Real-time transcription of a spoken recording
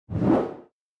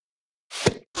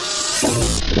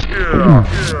Hey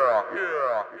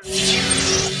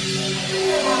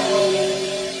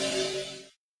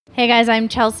guys, I'm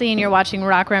Chelsea and you're watching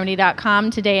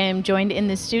RockRemedy.com. Today I am joined in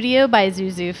the studio by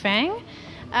Xu Fang.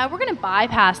 We're going to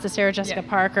bypass the Sarah Jessica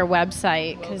Parker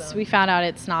website because we found out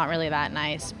it's not really that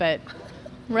nice, but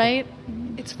right?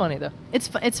 It's funny though. It's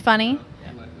funny.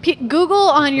 Google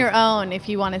on your own if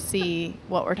you want to see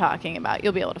what we're talking about.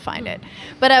 You'll be able to find it.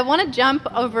 But I want to jump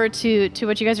over to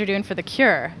what you guys are doing for The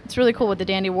Cure. It's really cool with the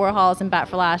Dandy Warhols and Bat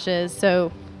for Lashes.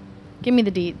 So give me the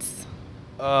deets.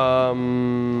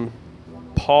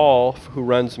 Paul, who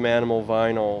runs Manimal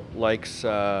Vinyl, likes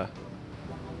Xu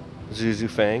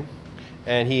Fang,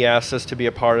 and he asked us to be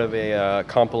a part of a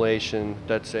compilation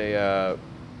that's a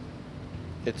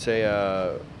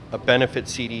benefit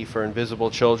CD for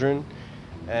invisible children.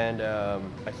 And I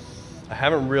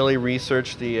haven't really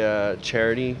researched the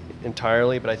charity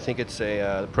entirely, but I think it's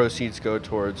the proceeds go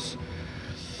towards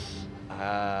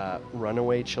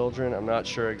runaway children. I'm not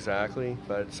sure exactly,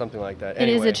 but it's something like that.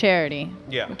 Anyway. It is a charity,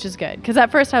 yeah, which is good. Because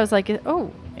at first I was like,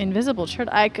 oh, invisible children.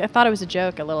 I thought it was a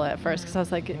joke a little at first because I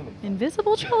was like,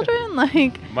 invisible children?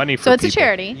 Like money for so it's people. a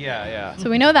charity. Yeah, yeah. So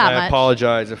we know that much. I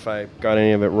apologize if I got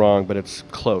any of it wrong, but it's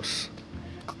close.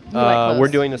 Close. We're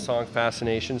doing the song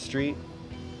Fascination Street,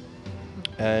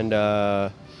 and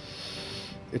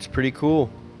it's pretty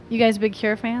cool. You guys big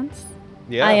Cure fans?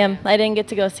 Yeah. I am. I didn't get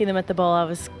to go see them at the bowl. I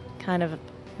was kind of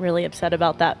really upset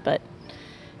about that, but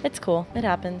it's cool. It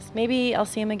happens. Maybe I'll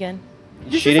see them again.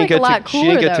 She didn't get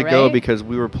to go because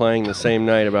we were playing the same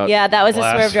night about. Yeah, that was a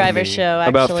Swerve Driver show, actually.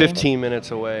 About 15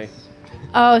 minutes away.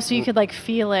 Oh, so you could like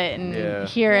feel it and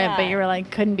hear it, but you were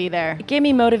like couldn't be there. It gave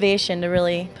me motivation to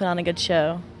really put on a good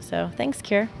show. So thanks,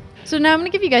 Cure. So now I'm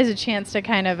going to give you guys a chance to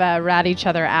kind of rat each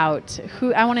other out.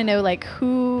 I want to know like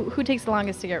who takes the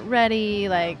longest to get ready,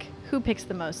 like who picks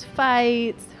the most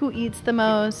fights, who eats the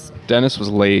most. Dennis was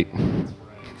late.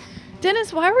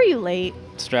 Dennis, why were you late?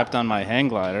 Strapped on my hang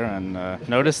glider and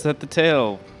noticed that the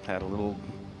tail had a little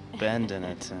bend in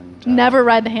it. And never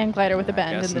ride the hang glider with a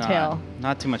bend in the tail.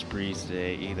 Not too much breeze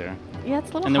today either. Yeah,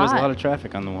 it's a little hot. And there was a lot of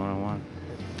traffic on the 101.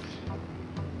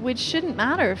 Which shouldn't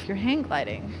matter if you're hang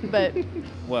gliding, but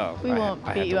well, we won't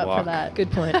beat you up for that.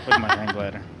 Good point. With my hang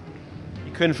glider.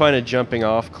 You couldn't find a jumping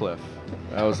off cliff.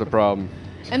 That was the problem.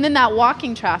 And then that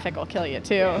walking traffic will kill you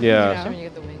too. Yeah. You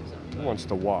know? Who wants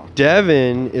to walk?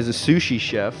 Devin is a sushi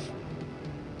chef.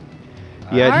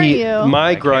 Yet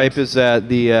my gripe is that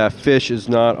the fish is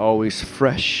not always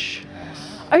fresh.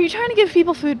 Are you trying to give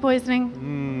people food poisoning?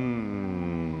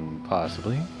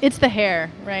 Possibly. It's the hair,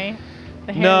 right?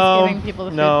 The hair is giving people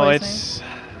the food poisoning?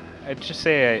 I'd just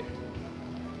say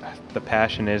the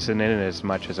passion isn't in it as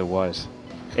much as it was.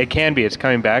 It can be. It's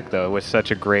coming back, though, with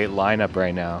such a great lineup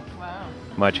right now. Wow.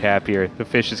 Much happier. The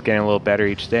fish is getting a little better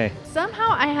each day.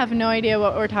 Somehow I have no idea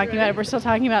what we're talking about, if we're still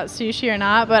talking about sushi or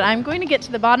not, but I'm going to get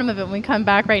to the bottom of it when we come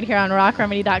back right here on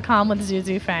RockRemedy.com with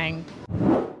Xu Fang.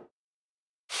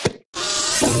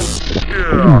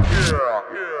 Yeah.